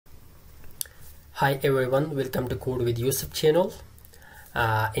Hi everyone, welcome to Code with Yusuf channel.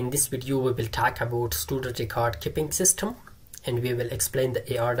 In this video we will talk about student record keeping system, and we will explain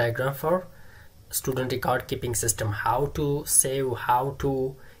the AR diagram for student record keeping system, how to save, how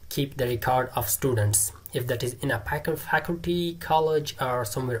to keep the record of students, if that is in a faculty, college or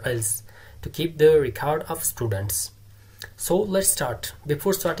somewhere else, to keep the record of students. So let's start.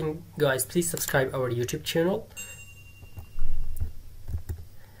 Before starting, guys, please subscribe our YouTube channel.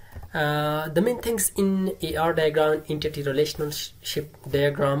 The main things in AR diagram, entity relationship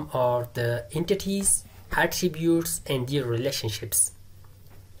diagram, are the entities, attributes and their relationships.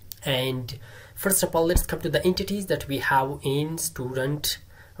 And first of all, let's come to the entities that we have in student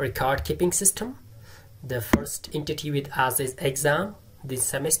record keeping system. The first entity with us is exam, the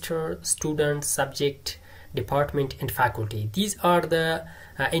semester, student, subject, department and faculty. These are the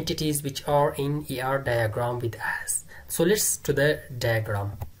entities which are in AR diagram with us. So let's to the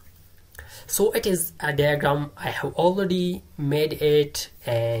diagram. So it is a diagram, I have already made it,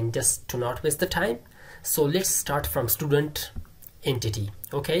 and just to not waste the time, so let's start from student entity.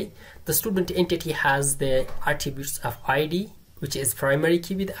 Okay, the student entity has the attributes of ID, which is primary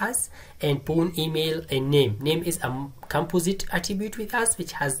key with us, and phone, email and name. Name is a composite attribute with us,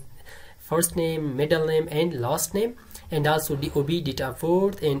 which has first name, middle name and last name, and also DOB, date of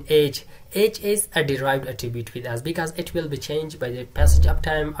birth, and age. Age is a derived attribute with us because it will be changed by the passage of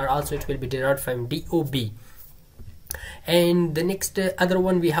time, or also it will be derived from DOB. And the next other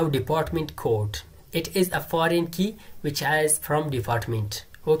one, we have department code. It is a foreign key which is from department.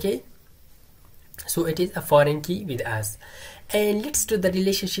 Okay, so it is a foreign key with us. And let's do the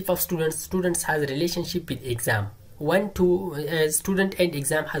relationship of students. Students has a relationship with exam. Student and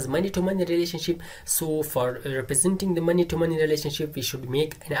exam has money-to-money relationship. So for representing the money-to-money relationship, we should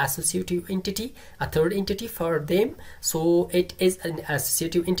make an associative entity, a third entity for them. So it is an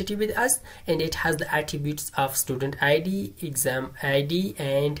associative entity with us, and it has the attributes of student ID, exam ID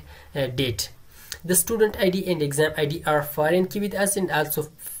and date. The student ID and exam ID are foreign key with us and also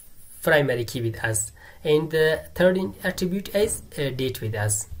primary key with us, and the third attribute is date with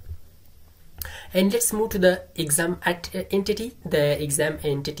us. And let's move to the exam entity. The exam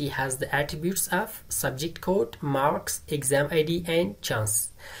entity has the attributes of subject code, marks, exam ID and chance.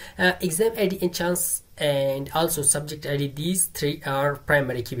 Exam ID and chance and also subject ID, these three are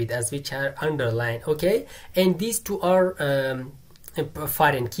primary key with us, which are underlined. Okay, and these two are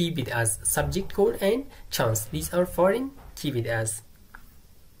foreign key with us, subject code and chance. These are foreign key with us.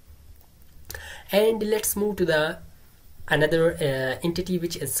 And let's move to the another entity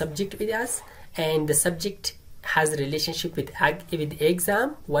which is subject with us, and the subject has a relationship with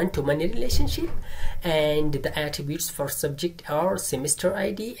exam, one-to-many relationship, and the attributes for subject are semester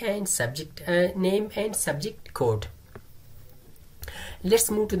ID and subject name and subject code.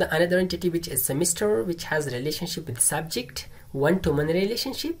 Let's move to the another entity which is semester, which has a relationship with subject, one-to-many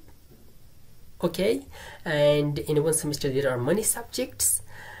relationship. Okay, and in one semester there are many subjects.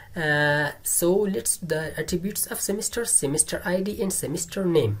 So let's the attributes of semester, semester ID and semester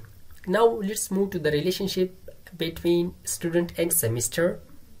name. Now let's move to the relationship between student and semester.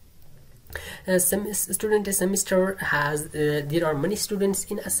 Student and semester has there are many students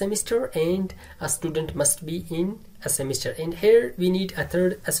in a semester, and a student must be in a semester, and here we need a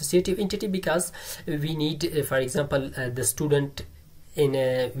third associative entity because we need for example the student in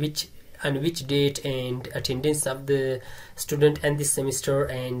which date and attendance of the student and this semester,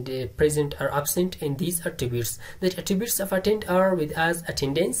 and present or absent, and these attributes. The attributes of attend are with us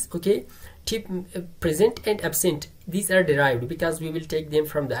attendance. Okay, present and absent, these are derived because we will take them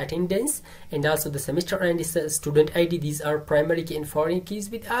from the attendance, and also the semester and the student ID, these are primary key and foreign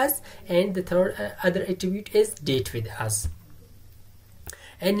keys with us, and the third other attribute is date with us.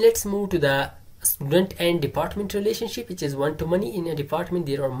 And let's move to the student and department relationship, which is one-to-many. In a department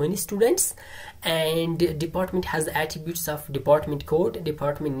there are many students, and department has the attributes of department code,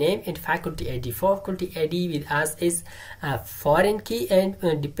 department name and faculty ID. Faculty ID with us is a foreign key, and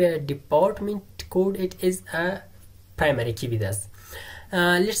department code, it is a primary key with us.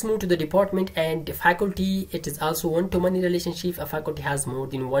 Let's move to the department and faculty. It is also one-to-many relationship. A faculty has more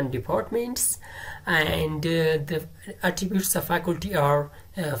than one departments, and the attributes of faculty are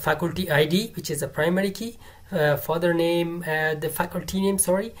faculty ID, which is a primary key, father name, the faculty name,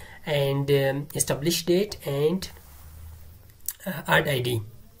 sorry, and established date and ad ID.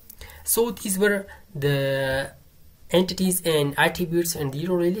 So these were the entities and attributes and their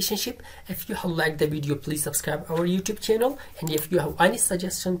relationship. If you have liked the video, please subscribe our YouTube channel, and if you have any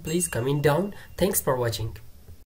suggestion, please comment down. Thanks for watching.